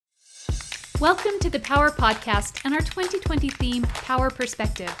Welcome to the Power Podcast and our 2020 theme, Power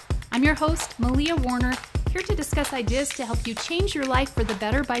Perspective. I'm your host, Malia Warner, here to discuss ideas to help you change your life for the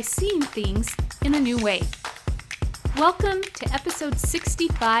better by seeing things in a new way. Welcome to episode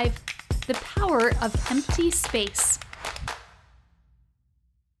 65, The Power of Empty Space.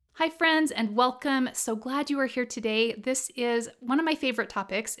 Hi friends, and welcome. So glad you are here today. This is one of my favorite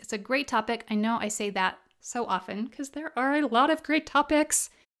topics. It's a great topic. I know I say that so often because there are a lot of great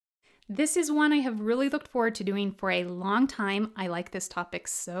topics. This is one I have really looked forward to doing for a long time. I like this topic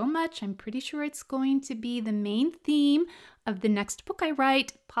so much. I'm pretty sure it's going to be the main theme of the next book I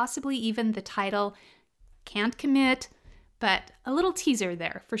write, possibly even the title. Can't commit, but a little teaser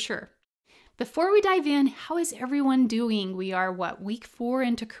there for sure. Before we dive in, how is everyone doing? We are, week 4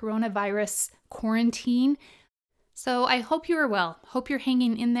 into coronavirus quarantine? So I hope you are well. Hope you're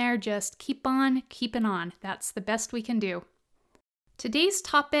hanging in there. Just keep on keeping on. That's the best we can do. Today's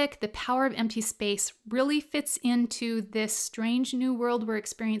topic, the power of empty space, really fits into this strange new world we're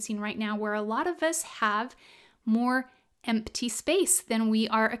experiencing right now where a lot of us have more empty space than we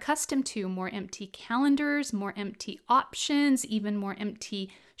are accustomed to. More empty calendars, more empty options, even more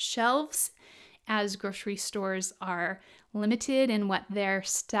empty shelves as grocery stores are limited in what they're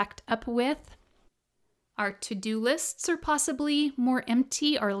stacked up with. Our to-do lists are possibly more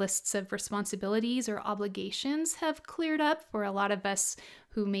empty. Our lists of responsibilities or obligations have cleared up for a lot of us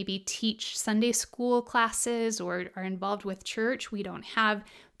who maybe teach Sunday school classes or are involved with church. We don't have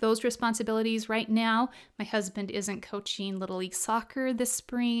those responsibilities right now. My husband isn't coaching Little League soccer this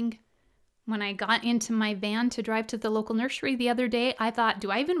spring. When I got into my van to drive to the local nursery the other day, I thought,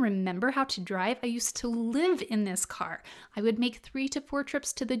 do I even remember how to drive? I used to live in this car. I would make 3 to 4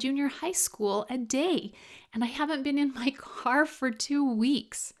 trips to the junior high school a day, and I haven't been in my car for 2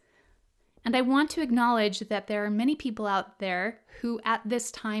 weeks. And I want to acknowledge that there are many people out there who at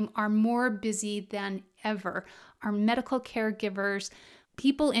this time are more busy than ever. Our medical caregivers,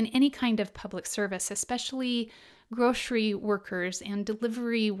 people in any kind of public service, especially grocery workers and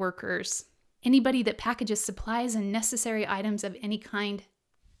delivery workers. Anybody that packages supplies and necessary items of any kind,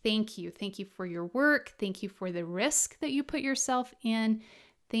 thank you. Thank you for your work. Thank you for the risk that you put yourself in.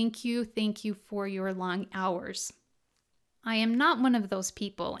 Thank you for your long hours. I am not one of those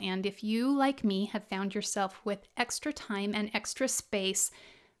people, and if you, like me, have found yourself with extra time and extra space,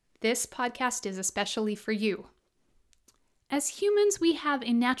 this podcast is especially for you. As humans, we have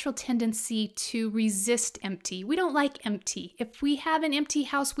a natural tendency to resist empty. We don't like empty. If we have an empty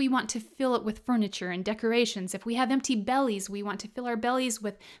house, we want to fill it with furniture and decorations. If we have empty bellies, we want to fill our bellies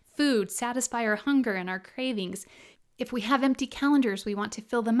with food, satisfy our hunger and our cravings. If we have empty calendars, we want to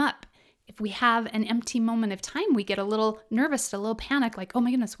fill them up. If we have an empty moment of time, we get a little nervous, a little panic, like, oh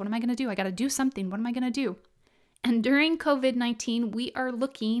my goodness, what am I going to do? I got to do something. What am I going to do? And during COVID-19, we are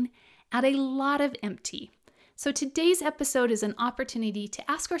looking at a lot of empty. So today's episode is an opportunity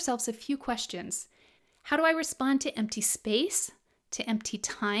to ask ourselves a few questions. How do I respond to empty space? To empty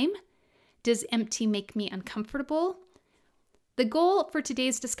time? Does empty make me uncomfortable? The goal for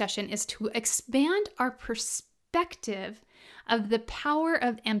today's discussion is to expand our perspective of the power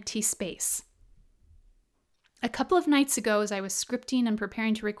of empty space. A couple of nights ago, as I was scripting and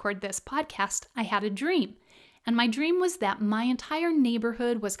preparing to record this podcast, I had a dream. And my dream was that my entire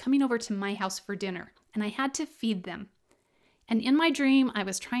neighborhood was coming over to my house for dinner, and I had to feed them. And in my dream, I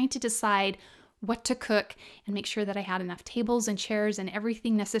was trying to decide what to cook and make sure that I had enough tables and chairs and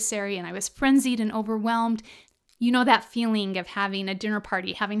everything necessary, and I was frenzied and overwhelmed. You know that feeling of having a dinner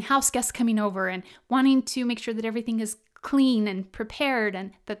party, having house guests coming over and wanting to make sure that everything is clean and prepared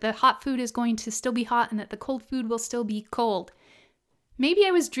and that the hot food is going to still be hot and that the cold food will still be cold. Maybe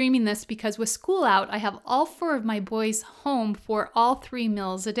I was dreaming this because with school out, I have all 4 of my boys home for all 3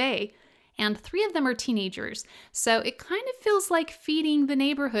 meals a day, and 3 of them are teenagers, so it kind of feels like feeding the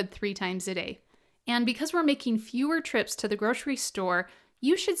neighborhood 3 times a day. And because we're making fewer trips to the grocery store,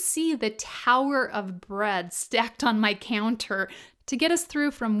 you should see the tower of bread stacked on my counter to get us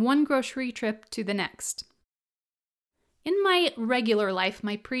through from one grocery trip to the next. In my regular life,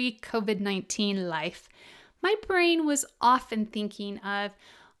 my pre-COVID-19 life, my brain was often thinking of,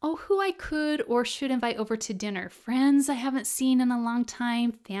 who I could or should invite over to dinner. Friends I haven't seen in a long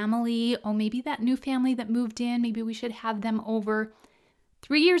time, family, maybe that new family that moved in, maybe we should have them over.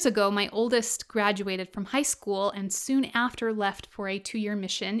 3 years ago, my oldest graduated from high school and soon after left for a 2-year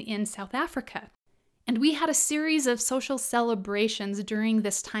mission in South Africa. And we had a series of social celebrations during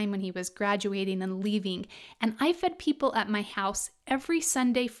this time when he was graduating and leaving, and I fed people at my house every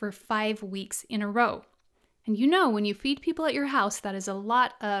Sunday for 5 weeks in a row. And you know, when you feed people at your house, that is a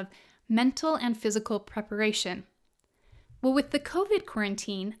lot of mental and physical preparation. Well, with the COVID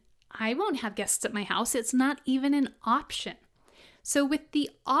quarantine, I won't have guests at my house. It's not even an option. So with the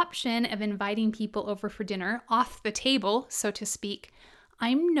option of inviting people over for dinner off the table, so to speak,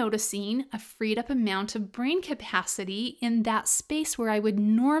 I'm noticing a freed up amount of brain capacity in that space where I would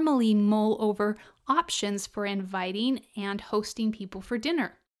normally mull over options for inviting and hosting people for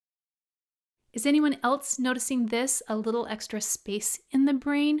dinner. Is anyone else noticing this, a little extra space in the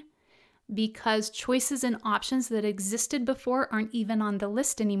brain? Because choices and options that existed before aren't even on the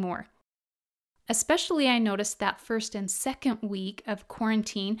list anymore. Especially I noticed that first and second week of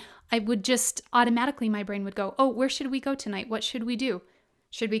quarantine, I would just automatically, my brain would go, oh, where should we go tonight? What should we do?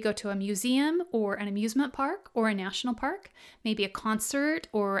 Should we go to a museum or an amusement park or a national park? Maybe a concert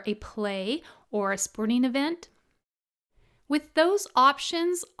or a play or a sporting event? With those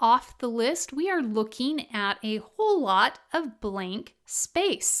options off the list, we are looking at a whole lot of blank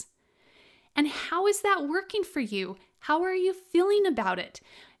space. And how is that working for you? How are you feeling about it?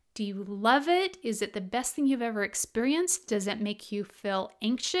 Do you love it? Is it the best thing you've ever experienced? Does it make you feel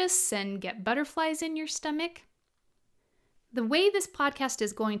anxious and get butterflies in your stomach? The way this podcast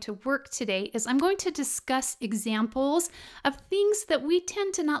is going to work today is I'm going to discuss examples of things that we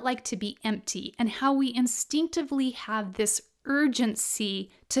tend to not like to be empty and how we instinctively have this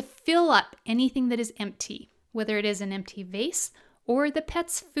urgency to fill up anything that is empty, whether it is an empty vase or the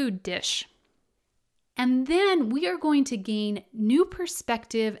pet's food dish. And then we are going to gain new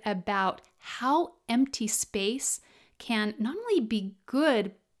perspective about how empty space can not only be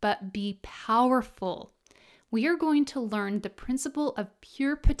good, but be powerful. We are going to learn the principle of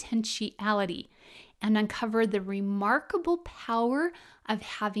pure potentiality and uncover the remarkable power of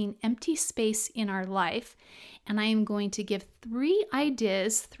having empty space in our life. And I am going to give 3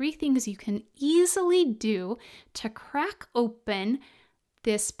 ideas, 3 things you can easily do to crack open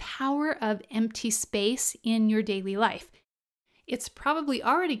this power of empty space in your daily life. It's probably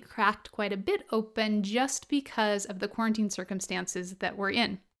already cracked quite a bit open just because of the quarantine circumstances that we're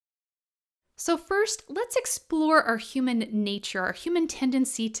in. So first, let's explore our human nature, our human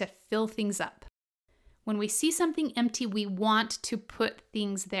tendency to fill things up. When we see something empty, we want to put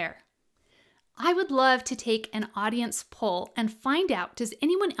things there. I would love to take an audience poll and find out, does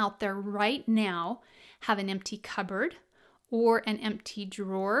anyone out there right now have an empty cupboard or an empty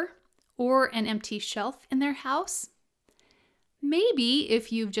drawer or an empty shelf in their house? Maybe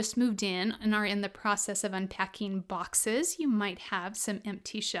if you've just moved in and are in the process of unpacking boxes, you might have some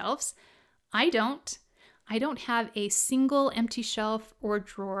empty shelves. I don't have a single empty shelf or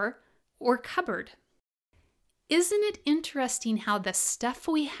drawer or cupboard. Isn't it interesting how the stuff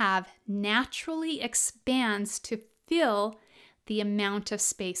we have naturally expands to fill the amount of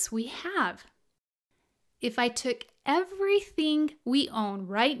space we have? If I took everything we own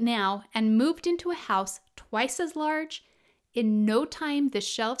right now and moved into a house twice as large, in no time the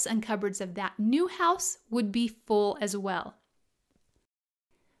shelves and cupboards of that new house would be full as well.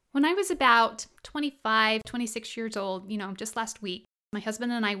 When I was about 25, 26 years old, just last week, my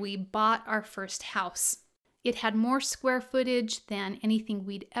husband and I, we bought our first house. It had more square footage than anything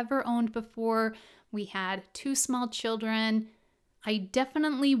we'd ever owned before. We had 2 small children. I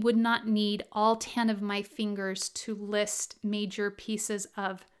definitely would not need all 10 of my fingers to list major pieces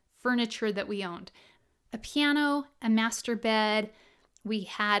of furniture that we owned. A piano, a master bed. We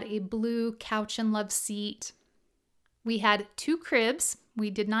had a blue couch and love seat. We had 2 cribs. We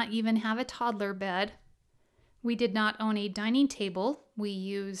did not even have a toddler bed. We did not own a dining table. We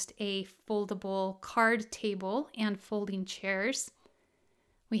used a foldable card table and folding chairs.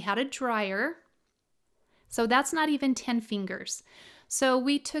 We had a dryer. So that's not even 10 fingers. So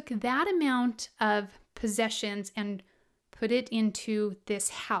we took that amount of possessions and put it into this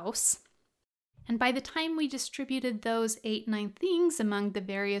house. And by the time we distributed those 8, 9 things among the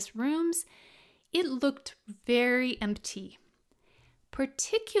various rooms, it looked very empty.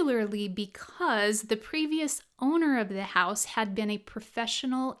 Particularly because the previous owner of the house had been a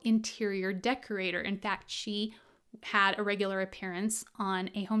professional interior decorator. In fact, she had a regular appearance on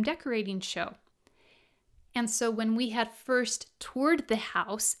a home decorating show. And so when we had first toured the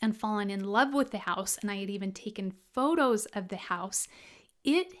house and fallen in love with the house, and I had even taken photos of the house,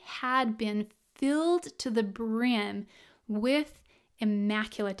 it had been filled to the brim with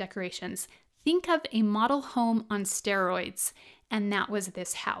immaculate decorations. Think of a model home on steroids. And that was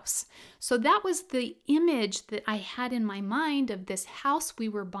this house. So that was the image that I had in my mind of this house we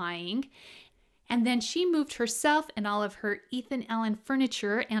were buying. And then she moved herself and all of her Ethan Allen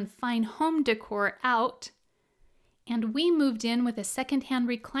furniture and fine home decor out. And we moved in with a secondhand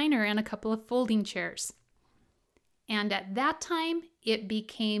recliner and a couple of folding chairs. And at that time, it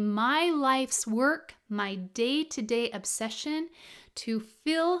became my life's work, my day-to-day obsession to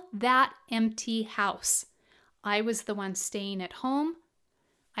fill that empty house. I was the one staying at home.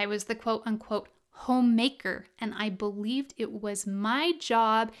 I was the quote unquote homemaker, and I believed it was my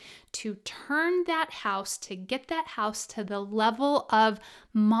job to turn that house, to get that house to the level of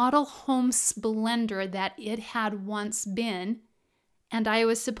model home splendor that it had once been. And I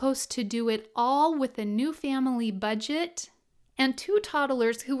was supposed to do it all with a new family budget and 2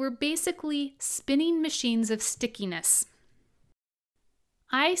 toddlers who were basically spinning machines of stickiness.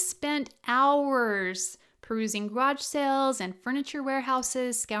 I spent hours perusing garage sales and furniture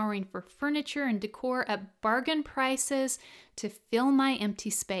warehouses, scouring for furniture and decor at bargain prices to fill my empty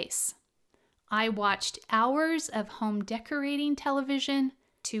space. I watched hours of home decorating television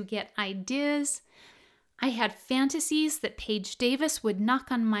to get ideas. I had fantasies that Paige Davis would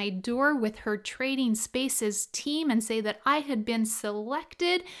knock on my door with her Trading Spaces team and say that I had been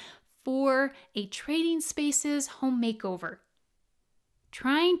selected for a Trading Spaces home makeover.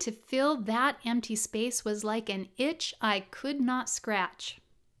 Trying to fill that empty space was like an itch I could not scratch.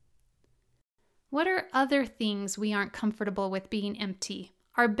 What are other things we aren't comfortable with being empty?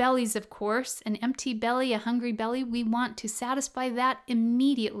 Our bellies, of course. An empty belly, a hungry belly, we want to satisfy that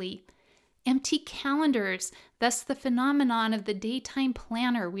immediately. Empty calendars, thus the phenomenon of the daytime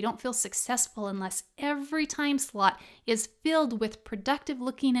planner. We don't feel successful unless every time slot is filled with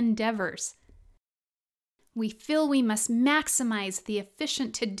productive-looking endeavors. We feel we must maximize the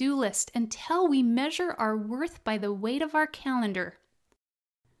efficient to-do list until we measure our worth by the weight of our calendar.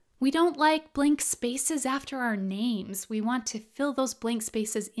 We don't like blank spaces after our names. We want to fill those blank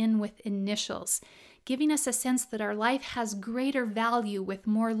spaces in with initials, giving us a sense that our life has greater value with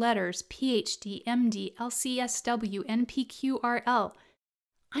more letters: PhD, MD, LCSW, NPQRL.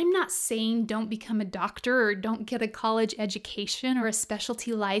 I'm not saying don't become a doctor or don't get a college education or a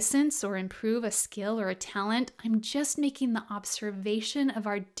specialty license or improve a skill or a talent. I'm just making the observation of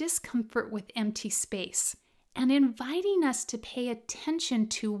our discomfort with empty space and inviting us to pay attention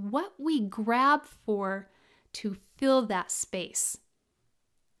to what we grab for to fill that space.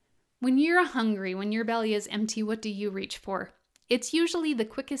 When you're hungry, when your belly is empty, what do you reach for? It's usually the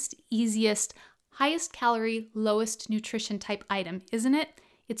quickest, easiest, highest calorie, lowest nutrition type item, isn't it?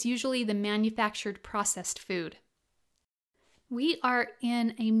 It's usually the manufactured processed food. We are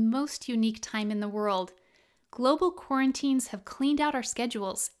in a most unique time in the world. Global quarantines have cleaned out our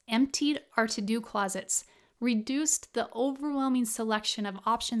schedules, emptied our to-do closets, reduced the overwhelming selection of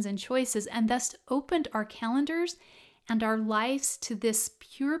options and choices, and thus opened our calendars and our lives to this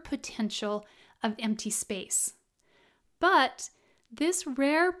pure potential of empty space. But this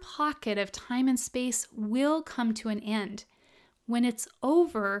rare pocket of time and space will come to an end. When it's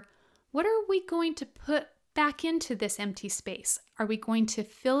over, what are we going to put back into this empty space? Are we going to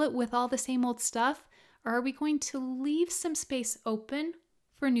fill it with all the same old stuff, or are we going to leave some space open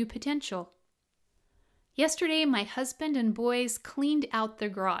for new potential? Yesterday, my husband and boys cleaned out their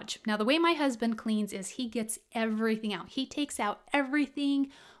garage. Now, the way my husband cleans is he gets everything out. He takes out everything,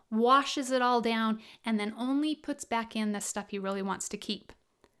 washes it all down, and then only puts back in the stuff he really wants to keep.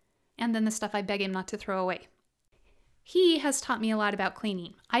 And then the stuff I beg him not to throw away. He has taught me a lot about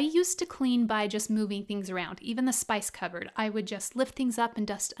cleaning. I used to clean by just moving things around, even the spice cupboard. I would just lift things up and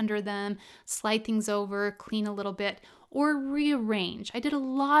dust under them, slide things over, clean a little bit, or rearrange. I did a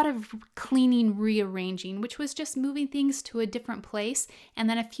lot of cleaning rearranging, which was just moving things to a different place, and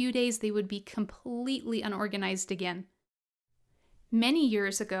then a few days they would be completely unorganized again. Many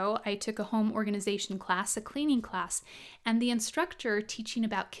years ago, I took a home organization class, a cleaning class, and the instructor teaching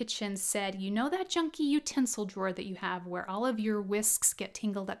about kitchens said, you know that junky utensil drawer that you have where all of your whisks get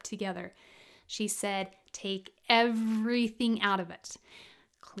tangled up together? She said, take everything out of it.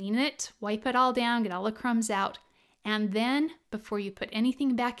 Clean it, wipe it all down, get all the crumbs out, and then before you put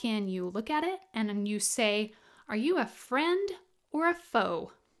anything back in, you look at it and you say, are you a friend or a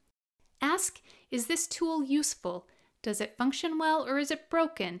foe? Ask, is this tool useful? Does it function well or is it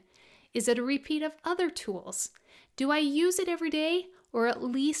broken? Is it a repeat of other tools? Do I use it every day or at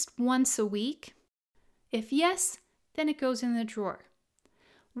least once a week? If yes, then it goes in the drawer.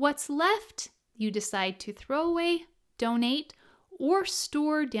 What's left, you decide to throw away, donate, or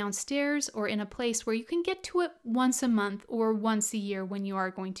store downstairs or in a place where you can get to it once a month or once a year when you are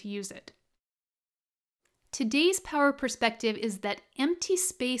going to use it. Today's power perspective is that empty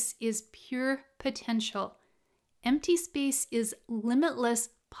space is pure potential. Empty space is limitless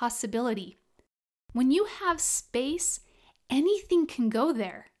possibility. When you have space, anything can go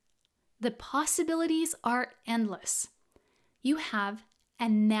there. The possibilities are endless. You have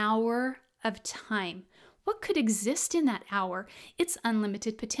an hour of time. What could exist in that hour? It's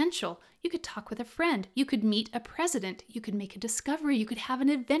unlimited potential. You could talk with a friend. You could meet a president. You could make a discovery. You could have an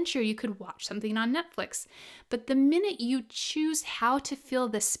adventure. You could watch something on Netflix. But the minute you choose how to fill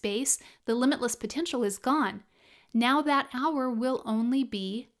the space, the limitless potential is gone. Now that hour will only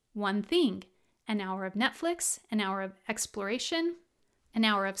be one thing: an hour of Netflix, an hour of exploration, an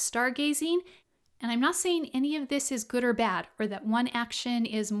hour of stargazing. And I'm not saying any of this is good or bad, or that one action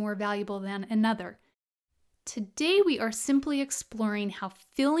is more valuable than another. Today, we are simply exploring how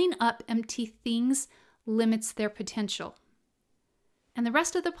filling up empty things limits their potential. And the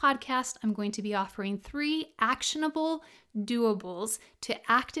rest of the podcast, I'm going to be offering 3 actionable doables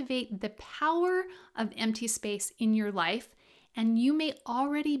to activate the power of empty space in your life. And you may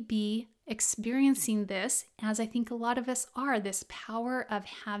already be experiencing this, as I think a lot of us are, this power of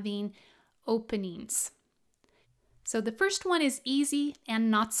having openings. So the first one is easy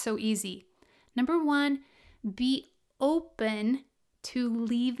and not so easy. Number 1, be open to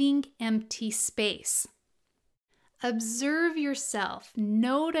leaving empty space. Observe yourself.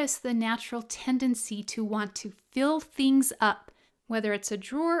 Notice the natural tendency to want to fill things up, whether it's a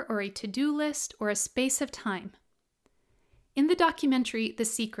drawer or a to-do list or a space of time. In the documentary, The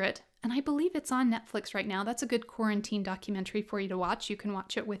Secret, and I believe it's on Netflix right now. That's a good quarantine documentary for you to watch. You can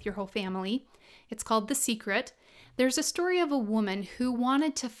watch it with your whole family. It's called The Secret. There's a story of a woman who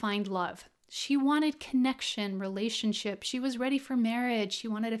wanted to find love. She wanted connection, relationship. She was ready for marriage. She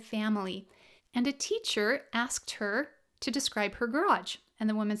wanted a family. And a teacher asked her to describe her garage. And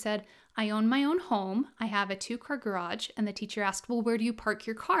the woman said, I own my own home. I have a 2-car garage. And the teacher asked, well, where do you park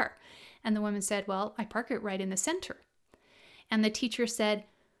your car? And the woman said, well, I park it right in the center. And the teacher said,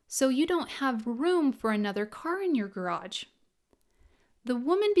 so you don't have room for another car in your garage? The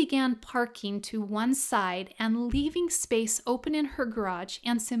woman began parking to one side and leaving space open in her garage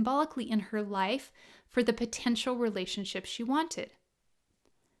and symbolically in her life for the potential relationship she wanted.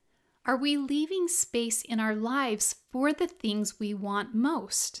 Are we leaving space in our lives for the things we want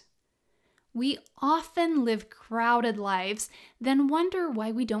most? We often live crowded lives, then wonder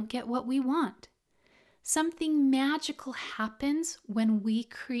why we don't get what we want. Something magical happens when we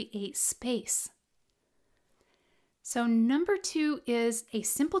create space. So number 2 is a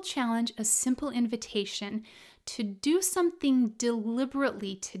simple challenge, a simple invitation to do something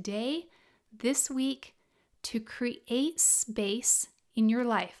deliberately today, this week, to create space in your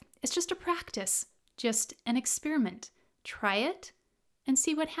life. It's just a practice, just an experiment. Try it and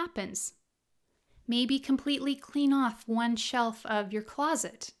see what happens. Maybe completely clean off one shelf of your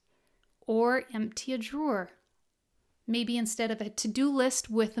closet or empty a drawer. Maybe instead of a to-do list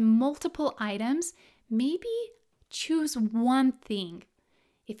with multiple items, maybe choose one thing.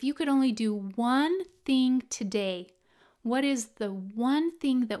 If you could only do one thing today, what is the one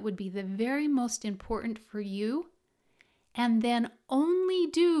thing that would be the very most important for you? And then only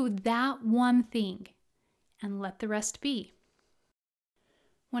do that one thing and let the rest be.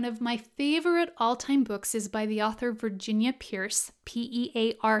 One of my favorite all-time books is by the author Virginia Pearce,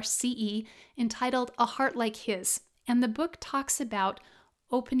 Pearce, entitled A Heart Like His. And the book talks about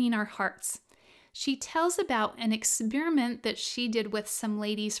opening our hearts. She tells about an experiment that she did with some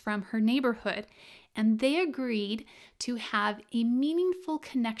ladies from her neighborhood, and they agreed to have a meaningful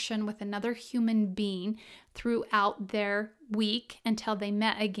connection with another human being throughout their week until they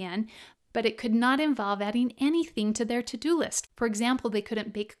met again, but it could not involve adding anything to their to-do list. For example, they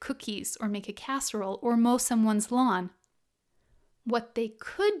couldn't bake cookies or make a casserole or mow someone's lawn. What they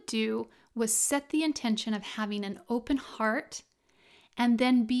could do was set the intention of having an open heart and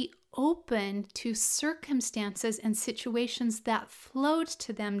then be open to circumstances and situations that flowed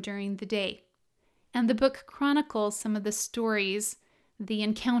to them during the day. And the book chronicles some of the stories, the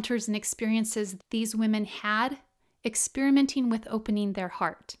encounters and experiences these women had experimenting with opening their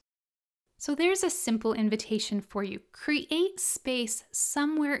heart. So there's a simple invitation for you. Create space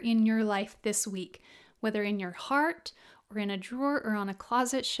somewhere in your life this week, whether in your heart or in a drawer or on a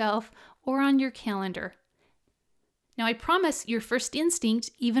closet shelf or on your calendar. Now, I promise your first instinct,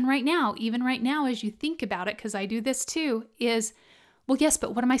 even right now as you think about it, because I do this too, is, well, yes,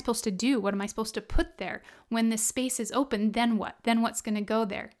 but what am I supposed to do? What am I supposed to put there? When this space is open, then what? Then what's going to go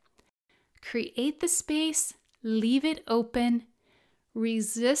there? Create the space, leave it open,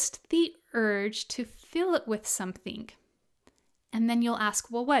 resist the urge to fill it with something. And then you'll ask,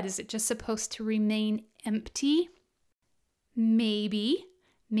 well, what? Is it just supposed to remain empty? Maybe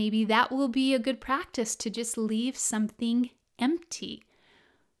that will be a good practice to just leave something empty.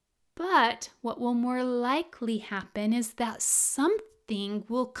 But what will more likely happen is that something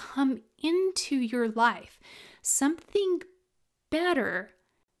will come into your life, something better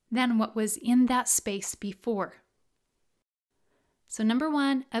than what was in that space before. So number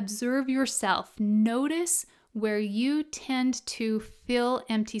one, observe yourself. Notice where you tend to fill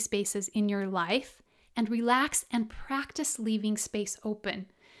empty spaces in your life and relax and practice leaving space open.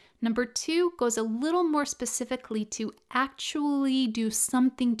 Number two goes a little more specifically to actually do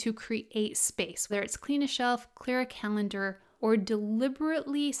something to create space, whether it's clean a shelf, clear a calendar, or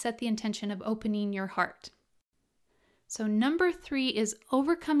deliberately set the intention of opening your heart. So number three is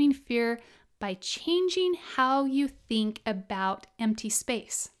overcoming fear by changing how you think about empty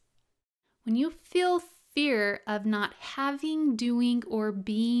space. When you feel fear of not having, doing, or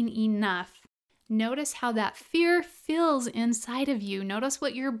being enough, notice how that fear feels inside of you. Notice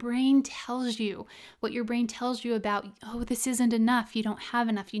what your brain tells you. What your brain tells you about, oh, this isn't enough. You don't have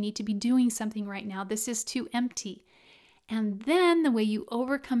enough. You need to be doing something right now. This is too empty. And then the way you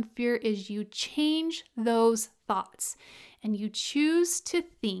overcome fear is you change those thoughts and you choose to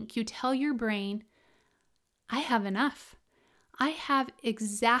think. You tell your brain, I have enough. I have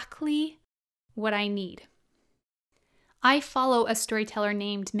exactly what I need. I follow a storyteller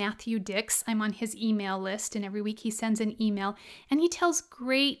named Matthew Dix. I'm on his email list, and every week he sends an email, and he tells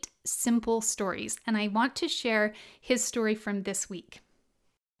great, simple stories. And I want to share his story from this week.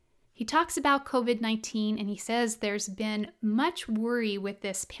 He talks about COVID-19, and he says there's been much worry with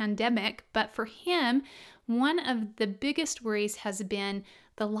this pandemic, but for him, one of the biggest worries has been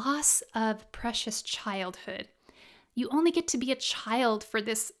the loss of precious childhood. You only get to be a child for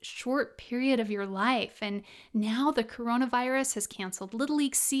this short period of your life. And now the coronavirus has canceled Little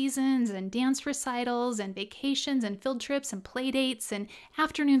League seasons and dance recitals and vacations and field trips and play dates and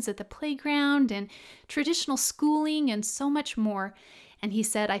afternoons at the playground and traditional schooling and so much more. And he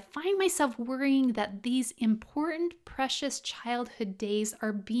said, I find myself worrying that these important, precious childhood days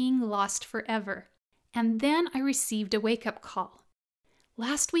are being lost forever. And then I received a wake-up call.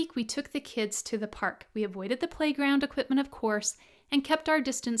 Last week, we took the kids to the park. We avoided the playground equipment, of course, and kept our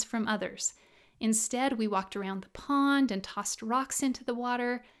distance from others. Instead, we walked around the pond and tossed rocks into the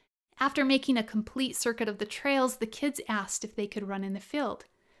water. After making a complete circuit of the trails, the kids asked if they could run in the field.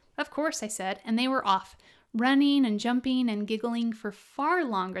 Of course, I said, and they were off, running and jumping and giggling for far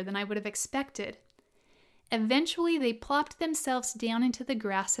longer than I would have expected. Eventually, they plopped themselves down into the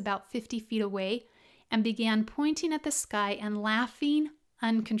grass about 50 feet away and began pointing at the sky and laughing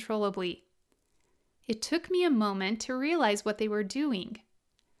uncontrollably. It took me a moment to realize what they were doing.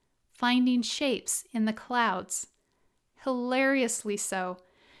 Finding shapes in the clouds. Hilariously so.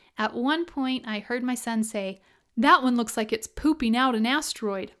 At one point, I heard my son say, "That one looks like it's pooping out an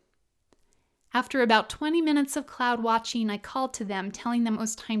asteroid." After about 20 minutes of cloud watching, I called to them, telling them it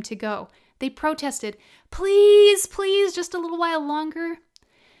was time to go. They protested, "Please, please, just a little while longer."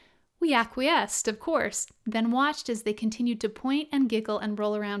 We acquiesced, of course, then watched as they continued to point and giggle and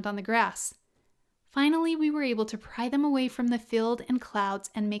roll around on the grass. Finally, we were able to pry them away from the field and clouds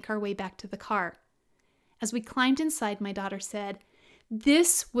and make our way back to the car. As we climbed inside, my daughter said,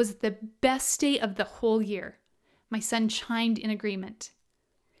 "This was the best day of the whole year." My son chimed in agreement.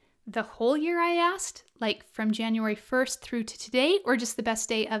 The whole year, I asked? Like from January 1st through to today, or just the best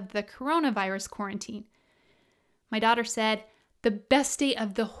day of the coronavirus quarantine? My daughter said, "The best day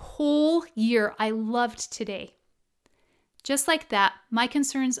of the whole year. I loved today." Just like that, my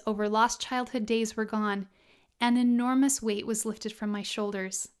concerns over lost childhood days were gone. An enormous weight was lifted from my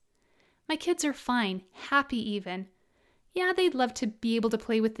shoulders. My kids are fine, happy even. Yeah, they'd love to be able to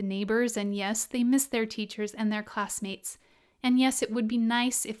play with the neighbors, and yes, they miss their teachers and their classmates. And yes, it would be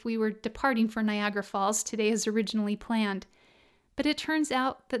nice if we were departing for Niagara Falls today as originally planned. But it turns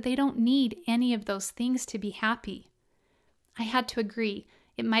out that they don't need any of those things to be happy. I had to agree,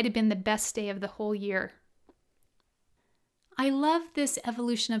 it might have been the best day of the whole year. I love this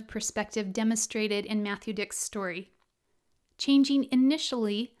evolution of perspective demonstrated in Matthew Dix's story. Changing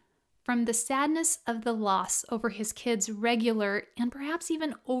initially from the sadness of the loss over his kids' regular and perhaps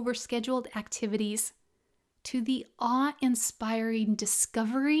even overscheduled activities to the awe-inspiring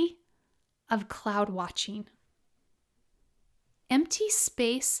discovery of cloud watching. Empty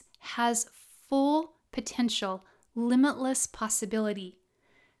space has full potential, limitless possibility.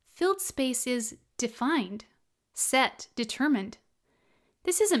 Filled space is defined, set, determined.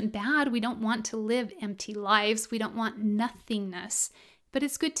 This isn't bad. We don't want to live empty lives. We don't want nothingness. But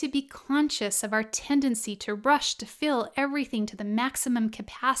it's good to be conscious of our tendency to rush to fill everything to the maximum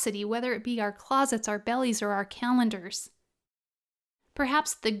capacity, whether it be our closets, our bellies, or our calendars.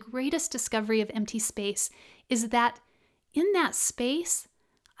 Perhaps the greatest discovery of empty space is that in that space,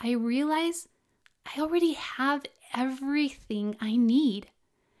 I realize I already have everything I need.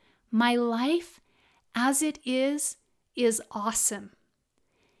 My life as it is awesome.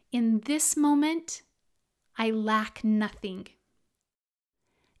 In this moment, I lack nothing.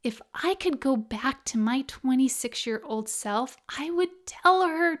 If I could go back to my 26-year-old self, I would tell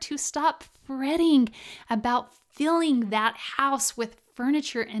her to stop fretting about filling that house with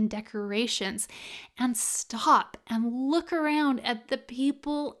furniture and decorations and stop and look around at the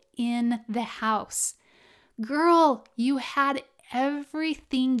people in the house. Girl, you had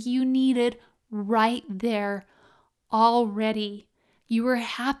everything you needed right there already. You were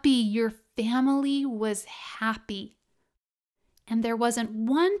happy. Your family was happy. And there wasn't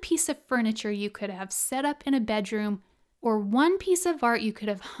one piece of furniture you could have set up in a bedroom or one piece of art you could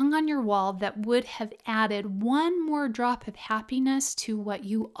have hung on your wall that would have added one more drop of happiness to what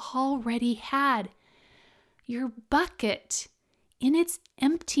you already had. Your bucket, in its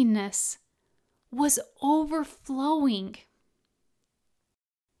emptiness, was overflowing.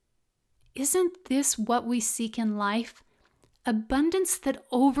 Isn't this what we seek in life? Abundance that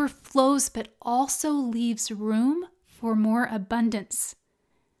overflows but also leaves room for more abundance.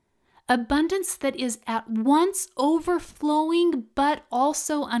 Abundance that is at once overflowing but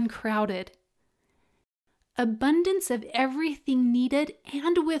also uncrowded. Abundance of everything needed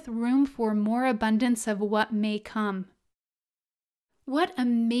and with room for more abundance of what may come. What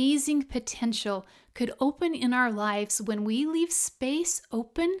amazing potential could open in our lives when we leave space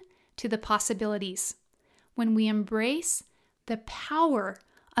open to the possibilities, when we embrace the power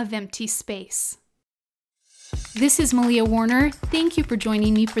of empty space. This is Malia Warner. Thank you for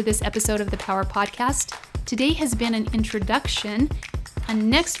joining me for this episode of the Power Podcast. Today has been an introduction. On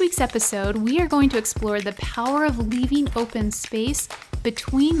next week's episode, we are going to explore the power of leaving open space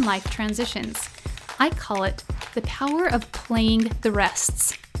between life transitions. I call it the power of playing the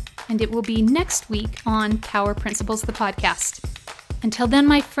rests. And it will be next week on Power Principles, the podcast. Until then,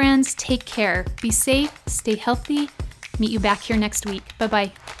 my friends, take care. Be safe, stay healthy. Meet you back here next week.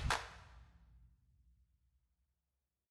 Bye-bye.